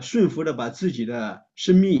顺服的把自己的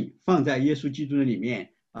生命放在耶稣基督的里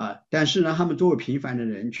面但是呢，他们作为平凡的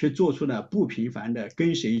人，却做出了不平凡的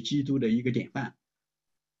跟随基督的一个典范。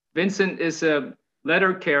Vincent is a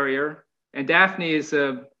letter carrier, and Daphne is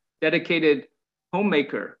a dedicated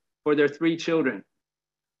homemaker for their 3 children.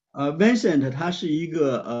 Vincent 他是一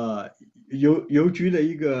个邮局的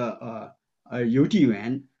一个邮递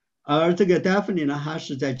员，而这个 Daphne 呢，他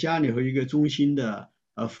是在家里头一个忠心的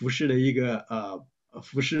服侍的一个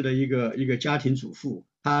家庭主妇，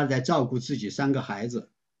他在照顾自己3个孩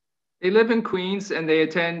子。They live in Queens and they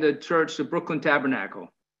attend the church, the Brooklyn Tabernacle.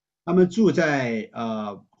 他们住在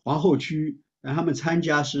皇后区，他们参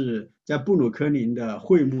加是在布鲁克林的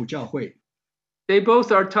会幕教会。They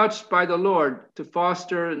both are touched by the Lord to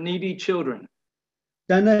foster needy children.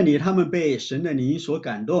 在那里，他们被神的灵所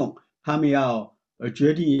感动，他们要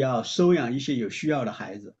决定要收养一些有需要的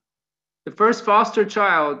孩子。The first foster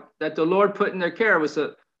child that the Lord put in their care was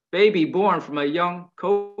a baby born from a young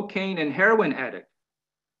cocaine and heroin addict.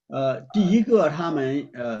 第一个他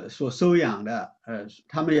们所收养的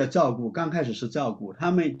他们要照顾，刚开始是照顾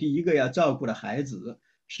他们第一个要照顾的孩子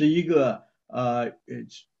是一个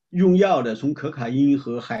用药的，从可卡因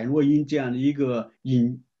和海洛因这样的一个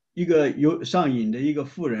有上瘾的一个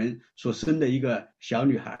妇人所生的一个小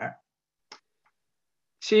女孩。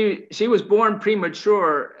She was born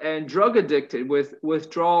premature and drug addicted with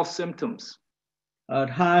withdrawal symptoms.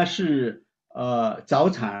 她是早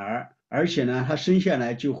产儿，而且呢，她生下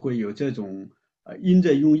来就会有这种因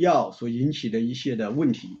着用药所引起的一些的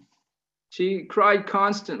问题。She cried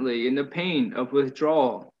constantly in the pain of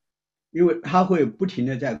withdrawal. 因为她会不停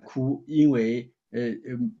的在哭，因为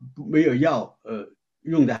没有药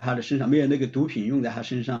用在她的身上，没有那个毒品用在她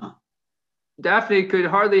身上。Daphne could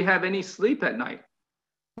hardly have any sleep at night.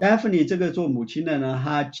 Daphne 这个做母亲的呢，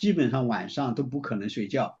她基本上晚上都不可能睡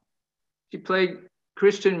觉。She played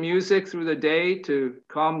Christian music through the day to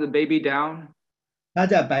calm the baby down. 她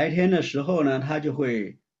在白天的时候呢，她就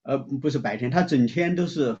会不是白天，她整天都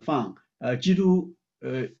是放基督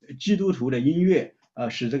徒的音乐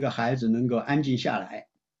使这个孩子能够安静下来。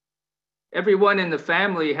Everyone in the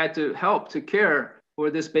family had to help to care for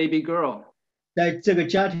this baby girl. 在这个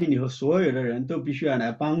家庭里头，所有的人都必须要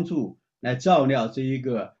来帮助、来照料这一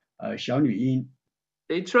个小女婴。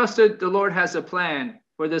They trusted the Lord has a plan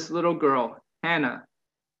for this little girl, Hannah,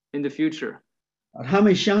 in the future. 他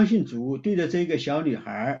们相信主对着这个小女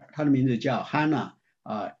孩，她的名字叫 Hannah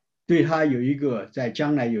对她有一个在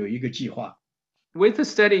将来有一个计划。With a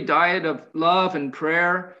steady diet of love and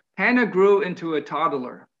prayer, Hannah grew into a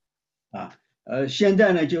toddler. 现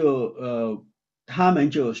在呢，他们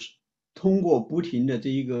就是通过不停的这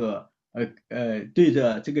一个对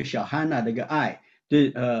着这个小 Hannah 的一个爱，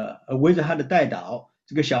围着她的带导，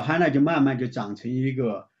这个小 Hannah 就慢慢就长成一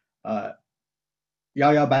个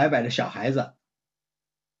摇摇摆摆的小孩子。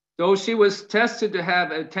Though she was tested to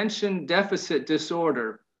have attention deficit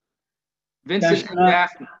disorder, Vincent and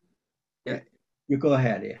Daphne. You go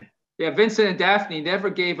ahead. Yeah, Vincent and Daphne never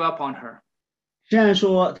gave up on her. 虽然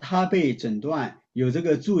说他被诊断有这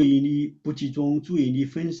个注意力不集中、注意力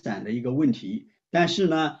分散的一个问题，但是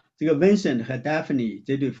呢，这个 Vincent 和 Daphne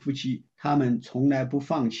这对夫妻，他们从来不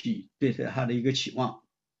放弃对他的一个期望。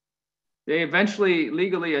They eventually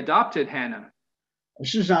legally adopted Hannah.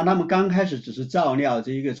 事实上，他们刚开始只是照料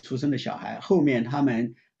这一个出生的小孩，后面他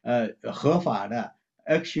们合法的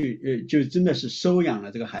actually 就真的是收养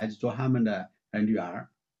了这个孩子做他们的女儿。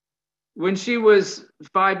When she was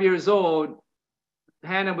 5 years old,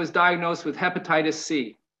 Hannah was diagnosed with hepatitis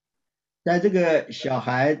C. 在这个小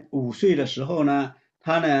孩5岁的时候呢，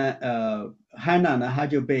他呢Hannah 呢，他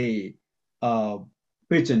就被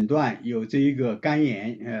诊断有这一个肝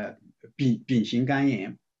炎，丙型肝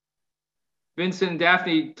炎。Vincent and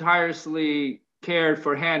Daphne tirelessly cared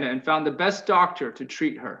for Hannah and found the best doctor to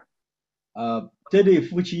treat her. 这对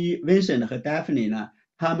夫妻 Vincent 和 Daphne 呢，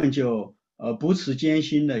他们就不辞艰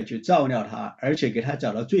辛的去照料他，而且给他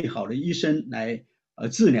找到最好的医生来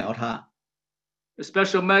治疗他。The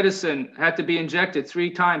special medicine had to be injected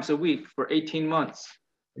 3 times a week for 18 months.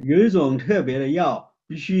 有一种特别的药，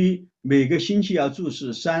必须每个星期要注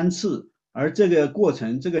射3次，而这个过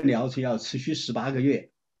程，这个疗程要持续18个月。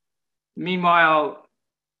Meanwhile,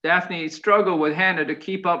 Daphne struggled with Hannah to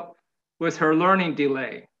keep up with her learning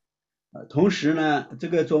delay. 同时呢，这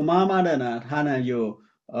个做妈妈的呢，她呢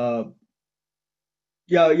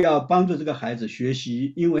要帮助这个孩子学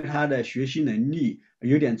习，因为他的学习能力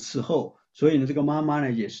有点滞后，所以呢，这个妈妈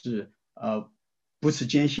呢也是不辞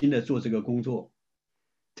艰辛的做这个工作。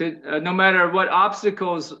No matter what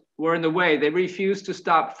obstacles were in the way, they refused to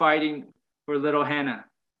stop fighting for little Hannah.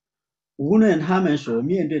 无论他们所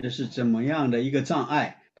面对的是怎么样的一个障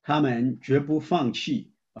碍，他们绝不放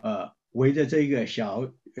弃围着这个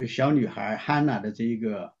小女孩 Hannah 的这一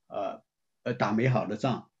个打美好的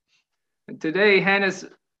仗。Today, Hannah's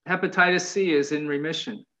hepatitis C is in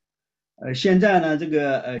remission. 现在呢，这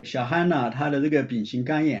个小 Hannah 她的这个丙型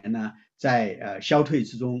肝炎呢，在消退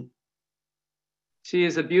之中。She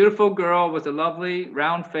is a beautiful girl with a lovely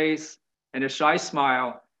round face and a shy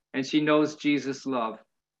smile, and she knows Jesus' love.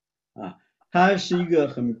 她是一个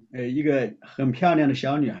很漂亮的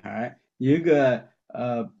小女孩，有一个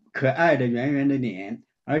可爱的圆圆的脸，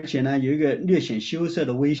而且呢有一个略显羞涩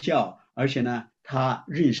的微笑，而且呢她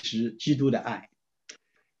认识基督的爱。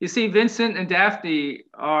You see, Vincent and Daphne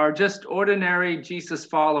are just ordinary Jesus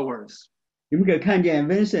followers. 你们可以看见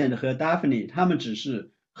Vincent 和 Daphne 他们只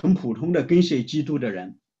是很普通的跟随基督的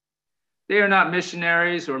人。They are not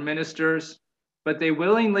missionaries or ministers, but they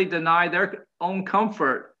willingly deny their own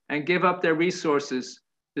comfort and give up their resources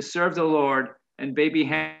to serve the Lord and baby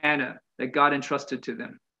Hannah that God entrusted to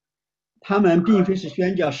them. 他们并非是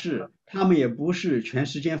宣教士，他们也不是全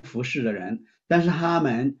时间服侍的人，但是他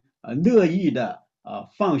们乐意的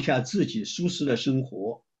放下自己舒适的生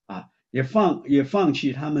活也放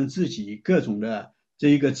弃他们自己各种的这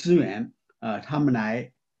一个资源他们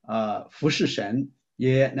来服侍神，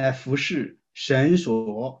也来服侍神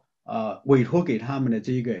所委托给他们的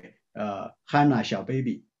这个Hannah 小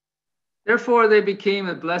baby。 Therefore, they became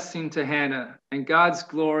a blessing to Hannah, and God's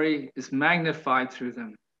glory is magnified through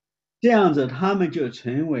them. 这样子，他们就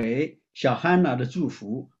成为小 Hannah 的祝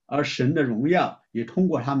福，而神的荣耀也通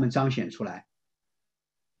过他们彰显出来。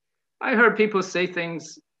I heard people say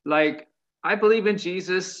things like, I believe in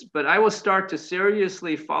Jesus, but I will start to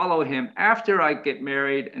seriously follow him after I get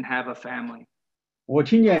married and have a family. 我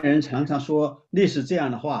听见人常常说类似这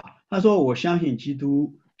样的话，他说我相信基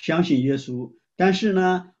督，相信耶稣，但是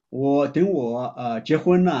呢，等我结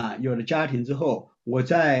婚了，有了家庭之后，我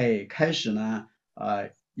再开始呢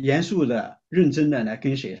严肃的、认真的来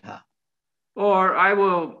跟随他。Or I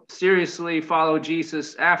will seriously follow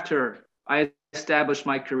Jesus after I establish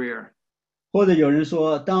my career. 或者有人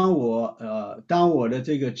说，当我的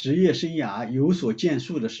这个职业生涯有所建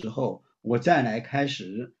树的时候，我再来开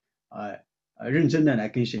始认真的来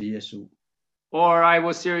跟随耶稣。Or I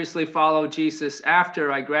will seriously follow Jesus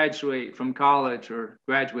after I graduate from college or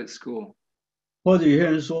graduate school. 或者有些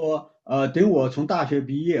人说，等我从大学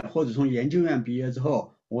毕业或者从研究院毕业之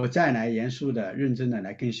后，我再来严肃的、认真的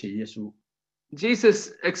来跟随耶稣。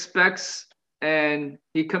Jesus expects and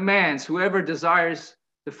he commands whoever desires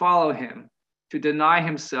to follow him to deny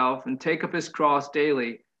himself and take up his cross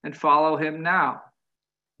daily and follow him now.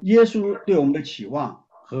 耶稣对我们的期望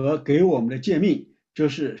和给我们的诫命，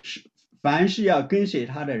凡是要跟随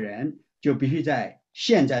他的人，就必须在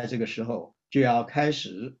现在这个时候就要开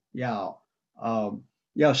始要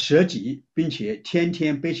舍己，并且天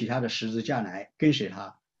天背起他的十字架来跟随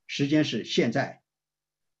他。时间是现在。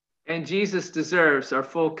And Jesus deserves our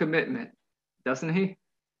full commitment, doesn't he?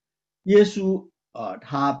 耶稣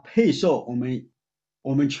他配受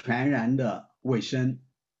我们全然的委身，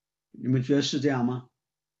你们觉得是这样吗？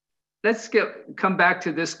 Let's come back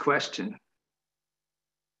to this question.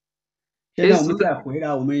 现在我们再回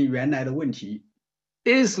答我们原来的问题。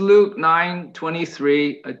Is Luke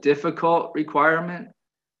 9:23 a difficult requirement?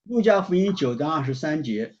 路加福音9章23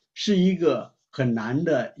节是一个很难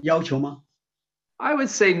的要求吗？ I would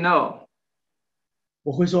say no.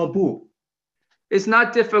 我会说不。It's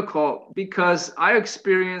not difficult because I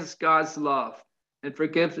experience God's love and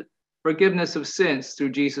forgiveness of sins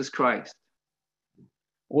through Jesus Christ.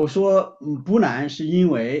 我说不难，是因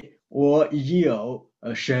为我已经有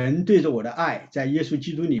神对着我的爱，在耶稣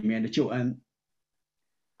基督里面的救恩。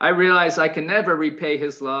I realize I can never repay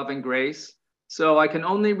his love and grace, so I can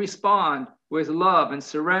only respond with love and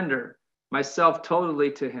surrender myself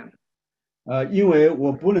totally to him. 因为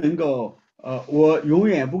我不能够我永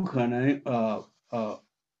远不可能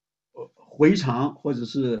回偿或者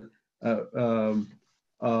是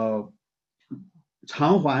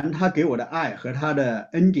偿还他给我的爱和他的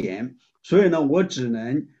恩典，所以呢，我只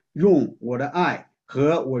能用我的爱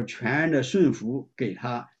和我全然的顺服给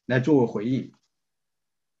他来作为回应。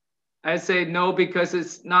I say no because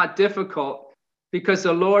it's not difficult, because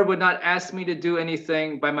the Lord would not ask me to do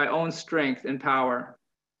anything by my own strength and power.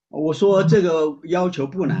 我说这个要求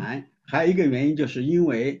不难，还有一个原因就是因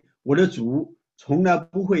为我的主从来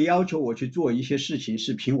不会要求我去做一些事情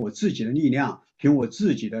是凭我自己的力量，凭我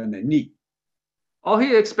自己的能力。All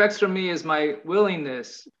he expects from me is my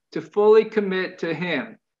willingness to fully commit to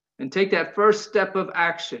him and take that first step of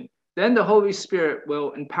action. Then the Holy Spirit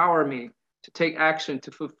will empower me to take action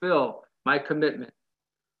to fulfill my commitment.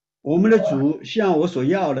 我们的主向我所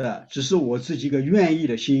要的，只是我自己一个愿意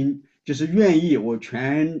的心，就是愿意我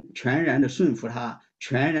全然的顺服他，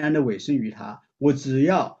全然的委身于他。我只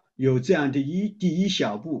要有这样的第一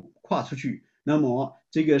小步跨出去，那么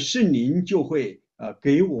这个圣灵就会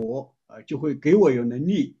给我有能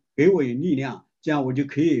力，给我有力量，这样我就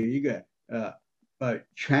可以有一个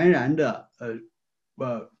全然的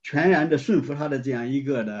顺服他的这样一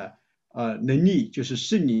个的能力，就是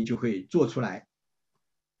圣灵就会做出来。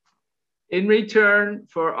In return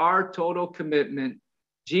for our total commitment,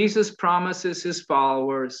 Jesus promises his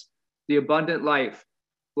followers the abundant life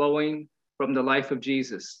flowing from the life of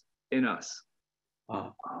Jesus in us.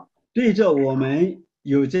 对着我们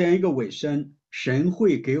有这样一个委身，神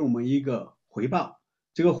会给我们一个回报。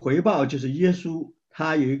这个回报就是耶稣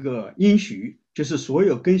他有一个应许，就是所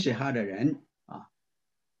有跟随他的人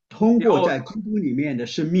通过在基督里面的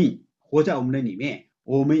生命活在我们的里面，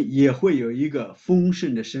我们也会有一个丰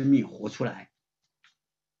盛的生命活出来。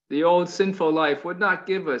The old sinful life would not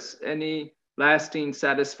give us any lasting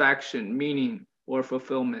satisfaction, meaning, or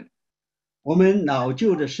fulfillment. 我们老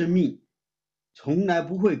旧的生命从来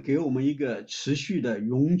不会给我们一个持续的、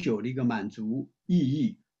永久的一个满足、意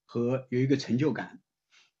义和有一个成就感。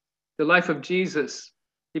The life of Jesus,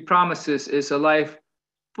 he promises, is a life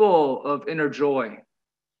full of inner joy.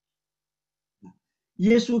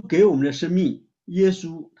 耶稣给我们的生命，耶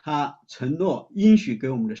稣他承诺应许给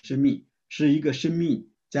我们的生命，是一个生命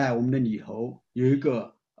在我们的里头有一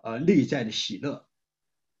个内在的喜乐，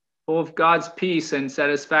 full of God's peace and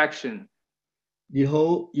satisfaction. 里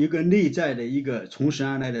头有一个内在的一个从神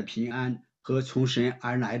而来的平安和从神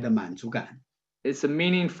而来的满足感。 It's a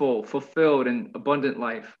meaningful, fulfilled, and abundant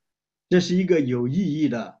life. 这是一个有意义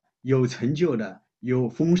的、有成就的、有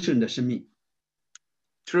丰盛的生命。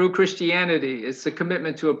 True Christianity is a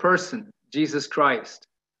commitment to a person, Jesus Christ.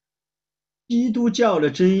 基督教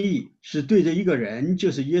的真义是对着一个人，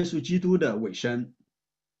就是耶稣基督的委身。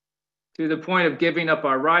 To the point of giving up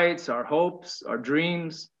our rights, our hopes, our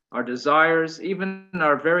dreams, our desires, even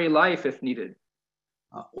our very life if needed.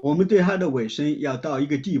 我们对他的委身要到一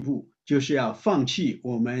个地步，就是要放弃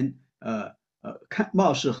我们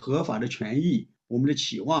貌似合法的权益，我们的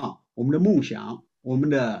期望，我们的梦想，我们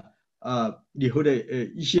的以后的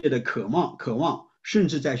一些的渴望，甚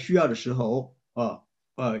至在需要的时候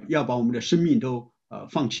要把我们的生命都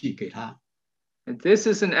放弃给他。And this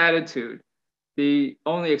is an attitude, the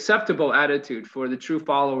only acceptable attitude for the true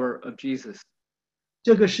follower of Jesus.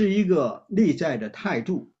 这个是一个内在的态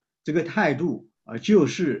度，这个态度就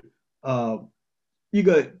是一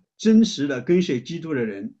个真实的跟随基督的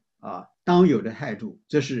人当有的态度，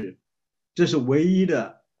这是唯一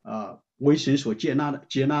的为神所接纳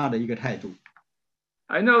的一个态度。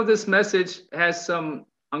I know this message has some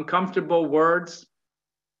uncomfortable words.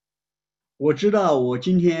 我知道我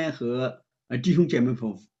今天和弟兄姐妹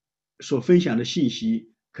们所分享的信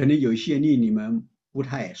息，可能有一些令你们不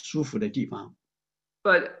太舒服的地方。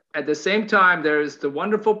But at the same time, there is the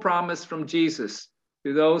wonderful promise from Jesus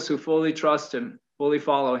to those who fully trust him, fully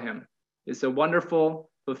follow him. It's a wonderful,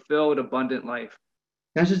 fulfilled, abundant life.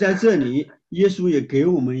 但是在这里，耶稣也给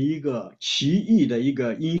我们一个奇异的一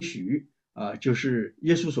个应许就是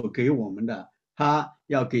耶稣所给我们的，他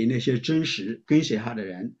要给那些真实跟随他的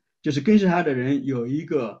人，就是跟随他的人有一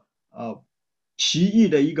个奇异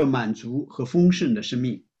的一个满足和丰盛的生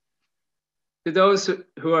命。To those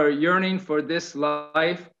who are yearning for this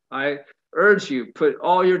life, I urge you, put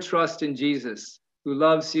all your trust in Jesus, who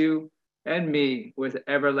loves you and me with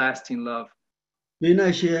everlasting love. 对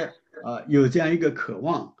那些有这样一个渴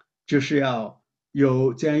望，就是要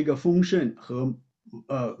有这样一个丰盛和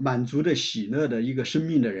满足的喜乐的一个生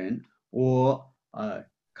命的人，我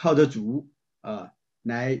靠着主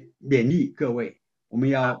来勉励各位，我们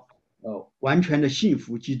要完全的信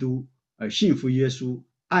服基督，信服耶稣，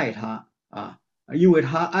爱他因为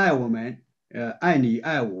他爱我们，爱你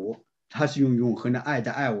爱我，他是用永恒的爱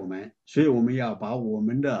在爱我们，所以我们要把我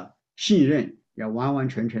们的信任要完完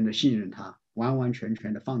全全的信任他，完完全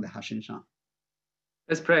全的放在他身上。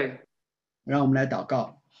Let's pray. 让我们来祷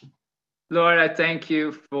告。Lord, I thank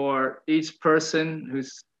you for each person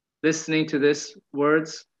who's listening to these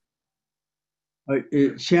words.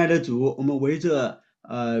 亲爱的主，我们围着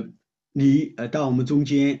你到我们中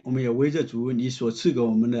间，我们也围着主你所赐给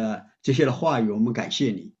我们的这些的话语，我们感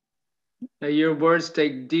谢你。That your words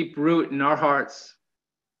take deep root in our hearts.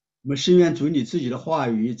 我们深愿主你自己的话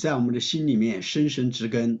语在我们的心里面深深植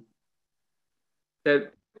根。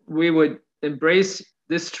That we would embrace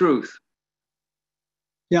this truth.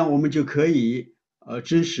 这样我们就可以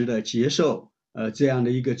真实的接受这样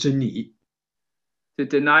的一个真理。To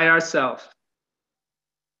deny ourselves.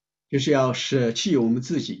 就是要舍弃我们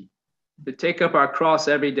自己。To take up our cross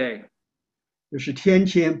every day. 就是天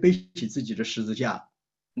天背起自己的十字架。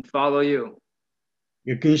And follow you.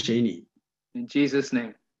 也跟随你。In Jesus'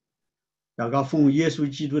 name. 祷告奉耶稣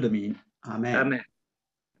基督的名，阿们。Amen.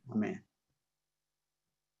 Amen.